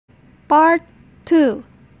part 2.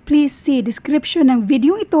 Please see description ng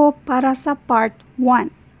video ito para sa part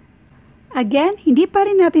 1. Again, hindi pa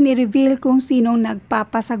rin natin i-reveal kung sinong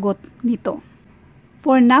nagpapasagot nito.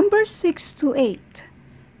 For number 6 to 8,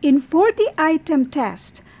 in 40-item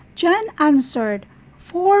test, John answered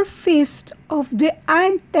 4/5 of the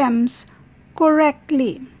items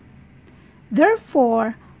correctly.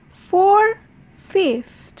 Therefore,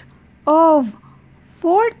 4/5 of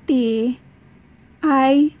 40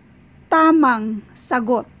 ay tamang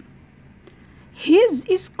sagot. His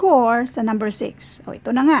score sa number 6. O,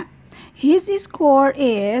 ito na nga. His score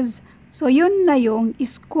is, so yun na yung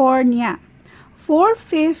score niya.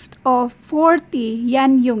 4/5 of 40,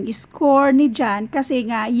 yan yung score ni John kasi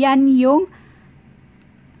nga yan yung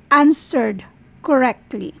answered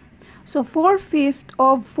correctly. So, 4/5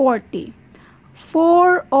 of 40.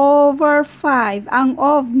 4/5. Ang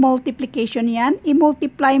of multiplication yan,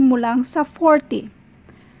 i-multiply mo lang sa 40.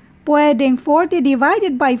 Pwedeng 40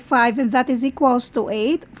 divided by 5 and that is equals to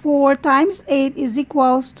 8. 4 times 8 is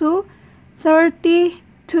equals to 32.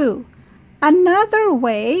 Another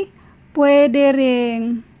way, pwede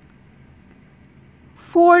ring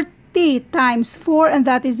 40 times 4 and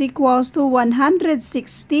that is equals to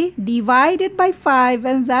 160 divided by 5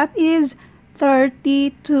 and that is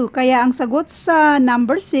 32. Kaya ang sagot sa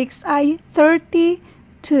number 6 ay 32.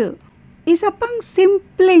 Isa pang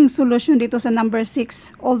simpleng solusyon dito sa number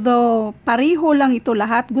 6. Although pareho lang ito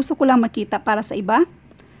lahat, gusto ko lang makita para sa iba.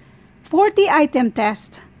 40-item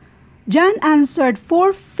test. John answered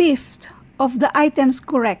 4/5 of the items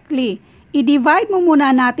correctly. I-divide mo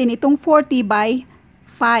muna natin itong 40 by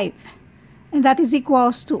 5. And that is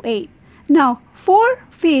equals to 8. Now,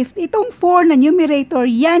 4/5, itong 4 na numerator,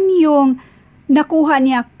 yan yung nakuha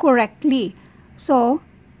niya correctly. So,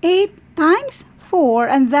 8 times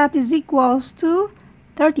 4 and that is equals to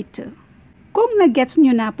 32. Kung nag-gets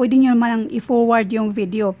nyo na, pwede nyo naman i-forward yung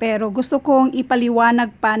video. Pero gusto kong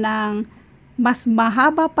ipaliwanag pa ng mas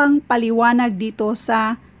mahaba pang paliwanag dito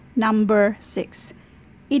sa number 6.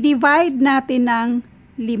 I-divide natin ng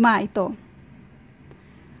 5 ito.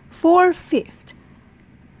 4/5.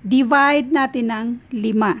 Divide natin ng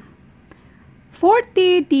 5.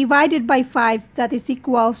 40 divided by 5, that is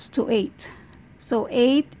equals to 8. So,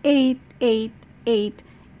 8, 8, 8, 8,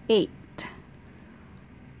 8.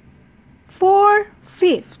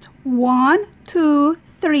 4/5. 1, 2,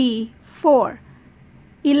 3, 4.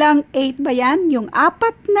 Ilang 8 ba yan? Yung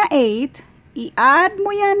 4 na 8, i-add mo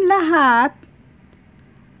yan lahat,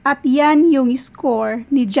 at yan yung score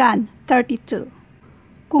ni John, 32.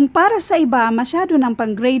 Kung para sa iba, masyado ng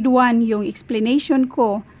pang grade 1 yung explanation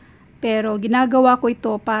ko, pero ginagawa ko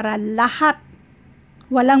ito para lahat,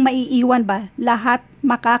 walang maiiwan ba, lahat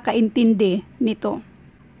makakaintindi nito.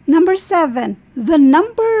 Number 7, the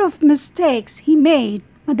number of mistakes he made,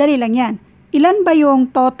 madali lang yan. Ilan ba yung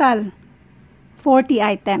total? 40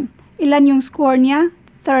 item. Ilan yung score niya?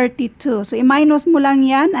 32. So, i-minus mo lang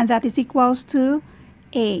yan and that is equals to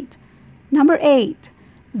 8. Number 8.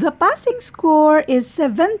 The passing score is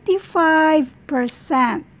 75%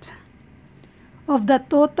 of the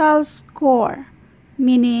total score.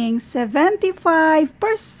 Meaning,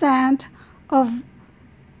 75% of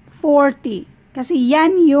 40. Kasi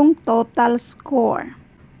yan yung total score.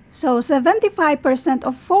 So, 75%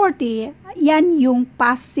 of 40, yan yung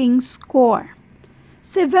passing score.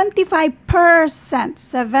 75%,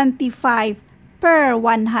 75 per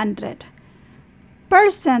 100.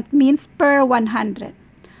 Percent means per 100.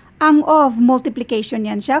 Ang of multiplication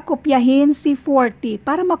yan siya, kopyahin si 40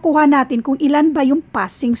 para makuha natin kung ilan ba yung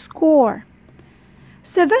passing score.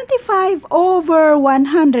 75 over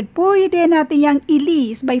 100, pwede natin yung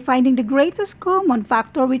i-list by finding the greatest common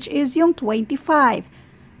factor which is yung 25.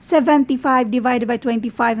 75 divided by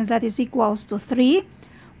 25 and that is equals to 3.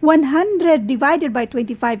 100 divided by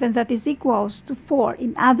 25 and that is equals to 4.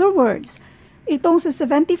 In other words, itong sa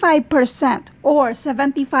 75% or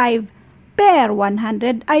 75 per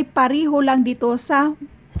 100 ay pariho lang dito sa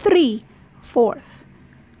 3/4.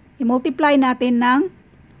 I-multiply natin ng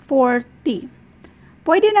 40.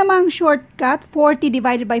 Pwede namang shortcut, 40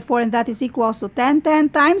 divided by 4 and that is equals to 10. 10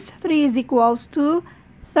 times 3 is equals to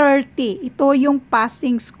 30. Ito yung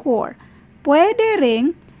passing score. Pwede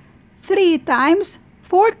ring 3 times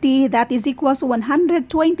 40, that is equals to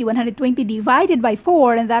 120. 120 divided by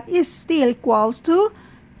 4 and that is still equals to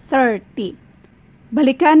 30.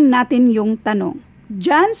 Balikan natin yung tanong.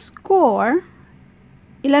 John's score,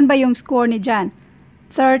 ilan ba yung score ni John?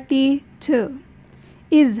 32.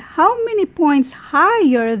 Is how many points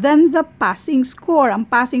higher than the passing score?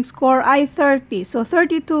 Ang passing score ay 30. So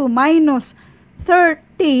 32 minus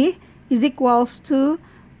 30 is equals to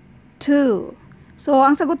 2. So,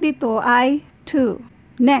 ang sagot dito ay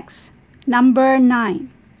 2. Next, number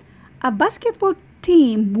 9. A basketball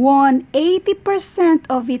team won 80%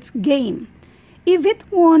 of its game. If it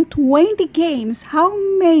won 20 games, how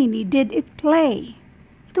many did it play?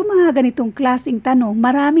 Ito mga ganitong klaseng tanong.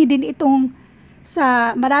 Marami din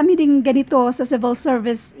ganito sa civil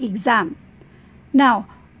service exam. Now,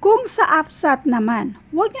 kung sa AFPSAT naman,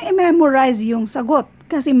 huwag niyo i-memorize yung sagot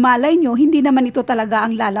kasi malay nyo, hindi naman ito talaga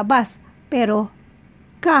ang lalabas. Pero,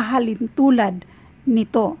 kahalintulad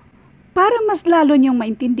nito. Para mas lalo niyong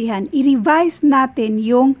maintindihan, i-revise natin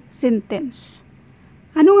yung sentence.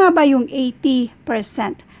 Ano nga ba yung 80%?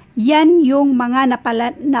 Yan yung mga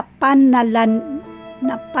napanalan.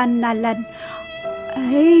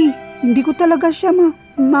 Ay, hindi ko talaga siya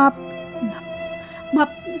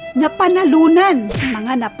napanalunan.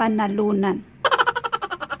 Mga napanalunan.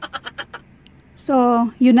 So,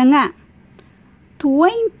 yun na nga.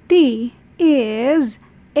 20 is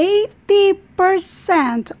 80%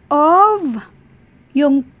 of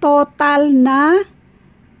yung total na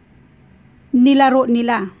nilaro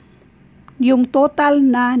nila. Yung total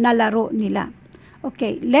na nalaro nila.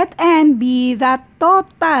 Okay, let N be the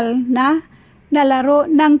total na nalaro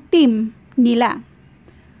ng team nila.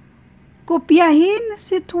 Kopyahin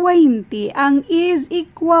si 20. Ang is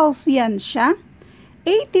equals yan siya.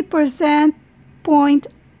 80% 0.8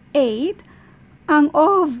 ang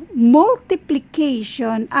of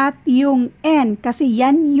multiplication at yung N kasi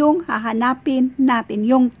yan yung hahanapin natin,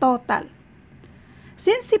 yung total.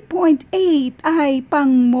 Since si 0.8 ay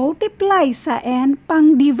pang-multiply sa N,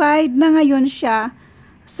 pang-divide na ngayon siya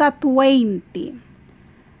sa 20.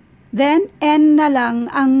 Then, N na lang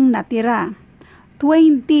ang natira.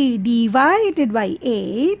 20 divided by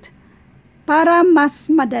 8 para mas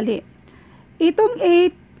madali. Itong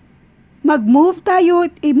 8, mag-move tayo,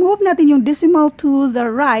 i-move natin yung decimal to the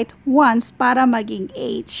right once para maging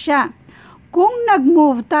 8 siya. Kung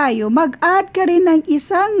nag-move tayo, mag-add ka rin ng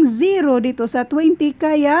isang 0 dito sa 20,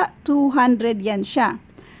 kaya 200 yan siya.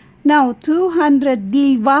 Now, 200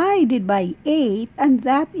 divided by 8, and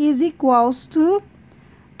that is equals to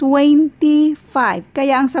 25.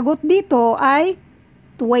 Kaya ang sagot dito ay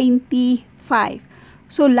 25.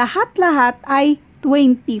 So, lahat-lahat ay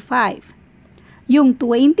 25. Yung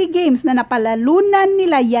 20 games na napalalunan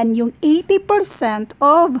nila, yan yung 80%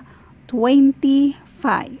 of 25.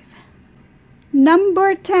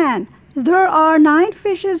 Number 10. There are 9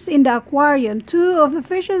 fishes in the aquarium. 2 of the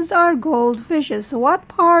fishes are goldfishes. What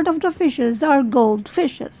part of the fishes are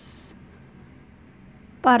goldfishes?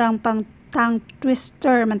 Parang pang tongue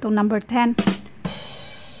twister man itong number 10.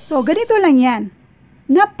 So, ganito lang yan.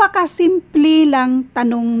 Napakasimple lang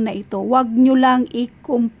tanong na ito. Huwag nyo lang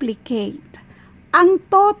i-complicate. Ang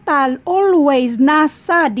total always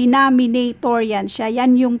nasa denominator yan siya.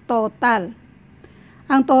 Yan yung total.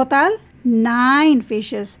 Ang total, 9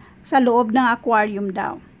 fishes sa loob ng aquarium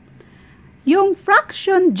daw. Yung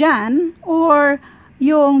fraction dyan, or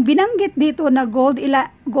yung binanggit dito na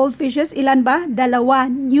goldfishes, ilan ba?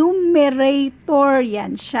 2. Numerator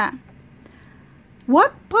yan siya.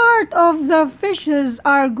 What part of the fishes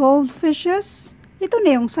are goldfishes? Ito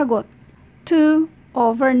na yung sagot.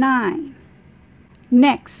 2/9.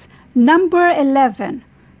 Next, number 11.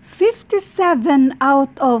 57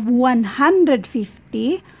 out of 150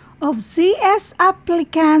 of CS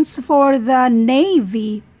applicants for the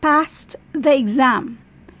Navy passed the exam.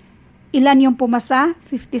 Ilan yung pumasa?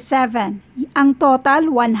 57. Ang total,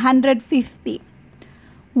 150.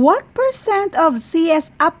 What percent of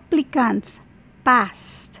CS applicants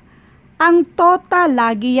passed? Ang total,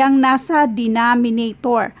 lagi yang nasa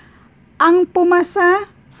denominator. Ang pumasa,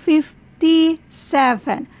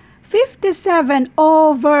 57. 57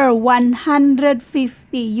 over 150.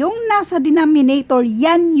 Yung nasa denominator,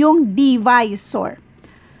 yan yung divisor.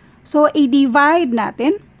 So, i-divide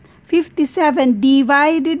natin. 57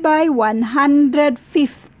 divided by 150.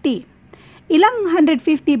 Ilang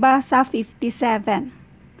 150 ba sa 57?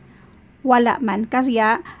 Wala man. Kasi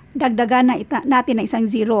dagdagan na natin na isang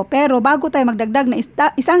 0. Pero bago tayo magdagdag na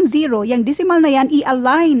isang 0, yung decimal na yan,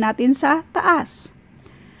 i-align natin sa taas.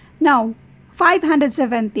 Now,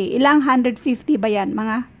 570. Ilang 150 ba yan?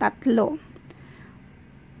 Mga 3.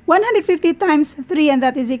 150 times 3 and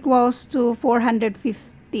that is equals to 450.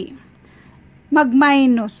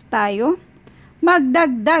 Mag-minus tayo.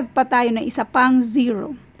 Magdagdag pa tayo na isa pang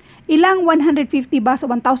 0. Ilang 150 ba sa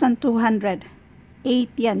 1,200?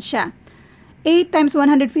 8 yan siya. 8 times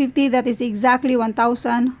 150, that is exactly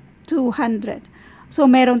 1,200. So,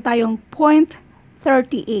 meron tayong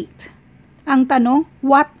 0.38. Ang tanong,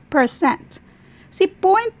 what percent? Si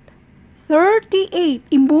 0.38 38.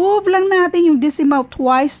 I-move lang natin yung decimal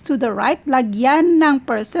twice to the right. Lagyan ng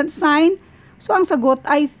percent sign. So, ang sagot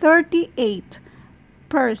ay 38%.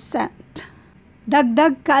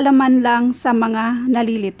 Dagdag kaalaman lang sa mga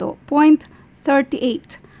nalilito. Point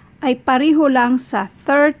 38 ay pariho lang sa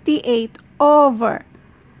 38 over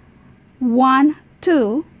 1,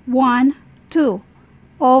 2, 1, 2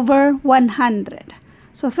 over 100.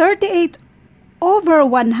 So, 38 over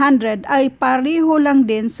 100 ay pariho lang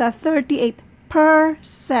din sa 38%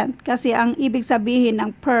 kasi ang ibig sabihin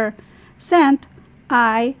ng percent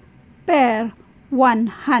ay per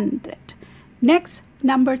 100. Next,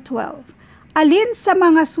 number 12. Alin sa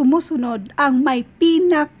mga sumusunod ang may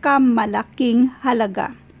pinakamalaking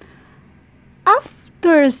halaga?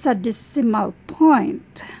 After sa decimal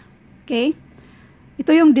point. Okay?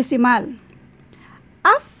 Ito yung decimal.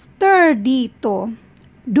 After dito,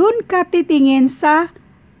 dun ka titingin sa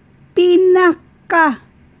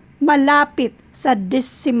pinakamalapit sa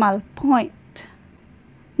decimal point.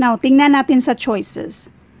 Now, tingnan natin sa choices.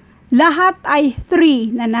 Lahat ay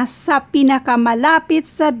 3 na nasa pinakamalapit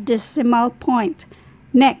sa decimal point.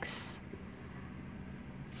 Next.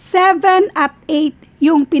 7 at 8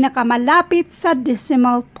 yung pinakamalapit sa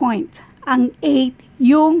decimal point. Ang 8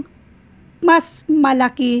 yung mas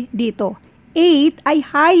malaki dito. 8 ay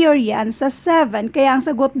higher yan sa 7, kaya ang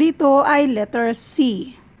sagot dito ay letter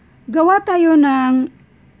C. Gawa tayo ng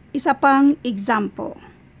isa pang example.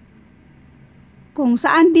 Kung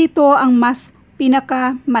saan dito ang mas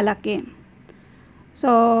pinakamalaki.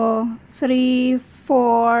 So, 3,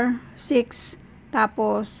 4, 6,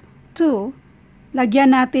 tapos 2.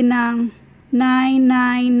 Lagyan natin ng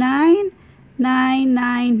 999,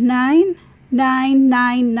 999,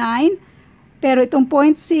 999. Pero itong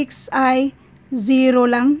 0.6 ay 0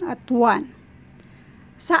 lang at 1.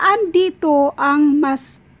 Saan dito ang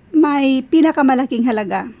mas may pinakamalaking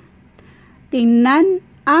halaga? Tingnan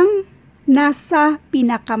ang nasa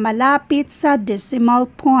pinakamalapit sa decimal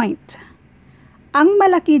point. Ang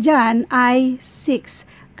malaki dyan ay 6.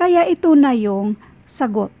 Kaya ito na yung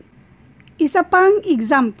sagot. Isa pang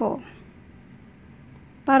example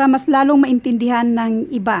para mas lalong maintindihan ng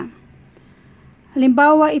iba.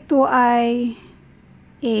 Halimbawa, ito ay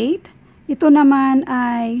 8. Ito naman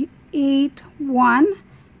ay 8, 1.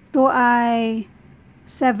 Ito ay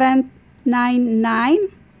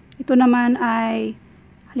 799. Ito naman ay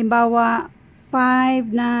halimbawa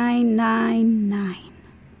 5999.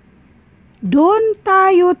 Doon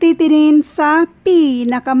tayo titingin sa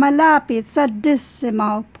pinakamalapit sa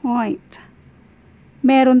decimal point.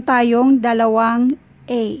 Meron tayong dalawang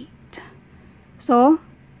 8. So,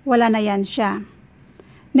 wala na yan siya.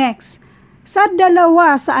 Next, sa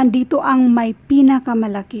dalawa, saan dito ang may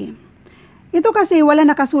pinakamalaki? Ito kasi wala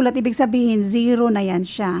nakasulat, ibig sabihin 0 na yan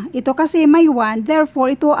siya. Ito kasi may 1,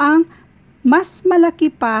 therefore ito ang mas malaki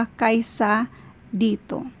pa kaysa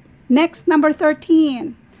dito. Next, number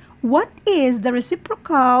 13. What is the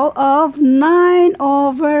reciprocal of 9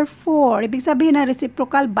 over 4? Ibig sabihin na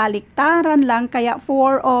reciprocal, baliktaran lang, kaya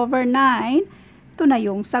 4 over 9. Ito na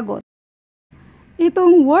yung sagot.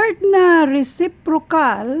 Itong word na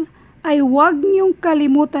reciprocal ay huwag niyong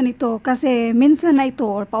kalimutan ito kasi minsan na ito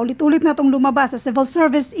or paulit-ulit na itong lumabas sa civil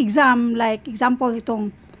service exam, like example itong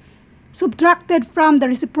subtracted from the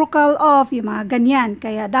reciprocal of, yung mga ganyan.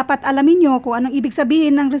 Kaya dapat alamin nyo kung anong ibig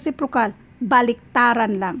sabihin ng reciprocal,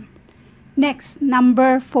 baliktaran lang. Next,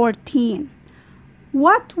 number 14.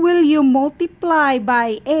 What will you multiply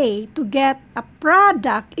by A to get a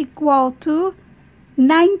product equal to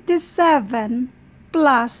 97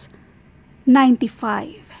 plus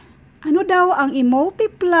 95? Ano daw ang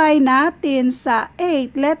i-multiply natin sa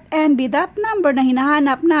 8? Let n be that number na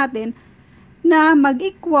hinahanap natin na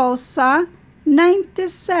mag-equal sa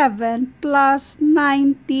 97 plus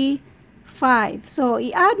 95. So,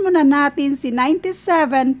 i-add mo na natin si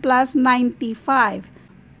 97 plus 95.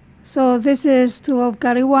 So, this is 12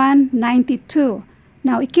 carry 1, 92.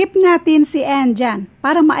 Now, i-keep natin si n dyan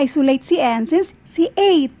para ma-isolate si n since si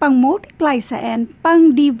 8 pang multiply sa n,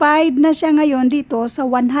 pang divide na siya ngayon dito sa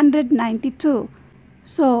 192.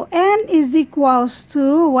 So, n is equals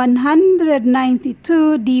to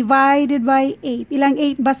 192 divided by 8. Ilang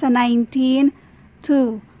 8 ba sa 19?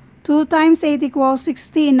 2. 2 times 8 equals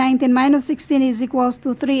 16. 19 minus 16 is equals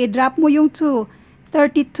to 3. I-drop mo yung 2.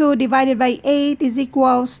 32 divided by 8 is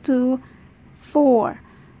equals to 4.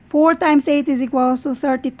 4 times 8 is equals to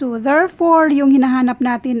 32. Therefore, yung hinahanap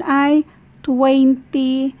natin ay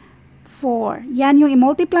 24. Yan yung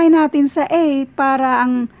i-multiply natin sa 8 para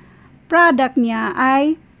ang product niya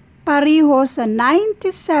ay pariho sa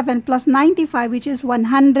 97 plus 95, which is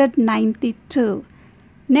 192.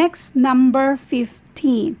 Next, number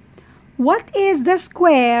 15. What is the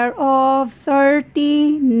square of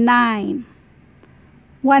 39? 1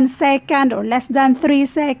 second or less than 3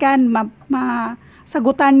 second,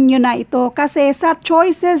 sagutan nyo na ito. Kasi sa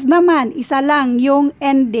choices naman, isa lang yung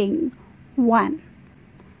ending, 1.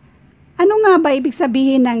 Ano nga ba ibig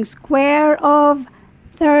sabihin ng square of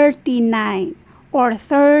 39? Or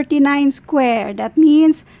 39 square? That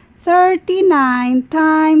means 39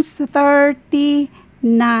 times 39.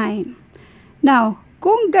 Now,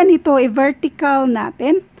 kung ganito i-vertical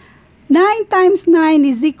natin, 9 times 9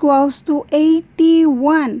 is equals to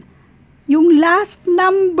 81. Yung last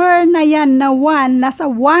number na yan na 1, nasa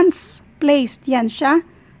ones placed yan siya.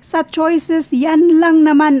 Sa choices, yan lang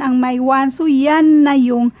naman ang may 1. So, yan na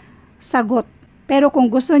yung sagot. Pero kung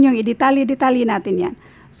gusto nyo, i-detalye-detalye natin yan.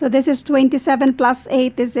 So, this is 27 plus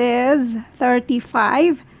 8. This is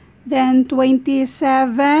 35. Then, 27,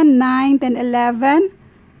 9, 10, 11.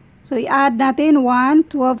 So, i-add natin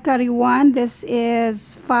 1, 12 carry 1. This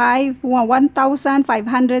is 1,521,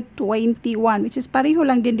 which is pareho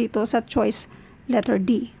lang din dito sa choice letter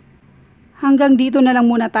D. Hanggang dito na lang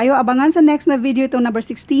muna tayo. Abangan sa next na video itong number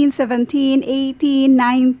 16, 17, 18,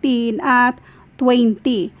 19, at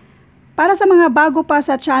 20. Para sa mga bago pa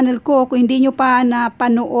sa channel ko, kung hindi nyo pa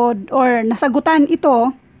napanood or nasagutan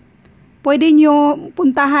ito, pwede nyo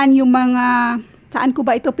puntahan yung mga, saan ko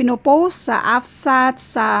ba ito pinopost? Sa AFPSAT,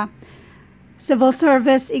 sa Civil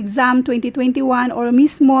Service Exam 2021 or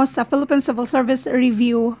mismo sa Philippine Civil Service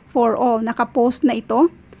Review for All. Nakapost na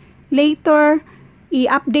ito. Later,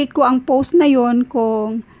 i-update ko ang post na yon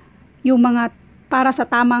kung yung mga para sa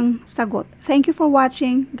tamang sagot. Thank you for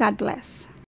watching. God bless.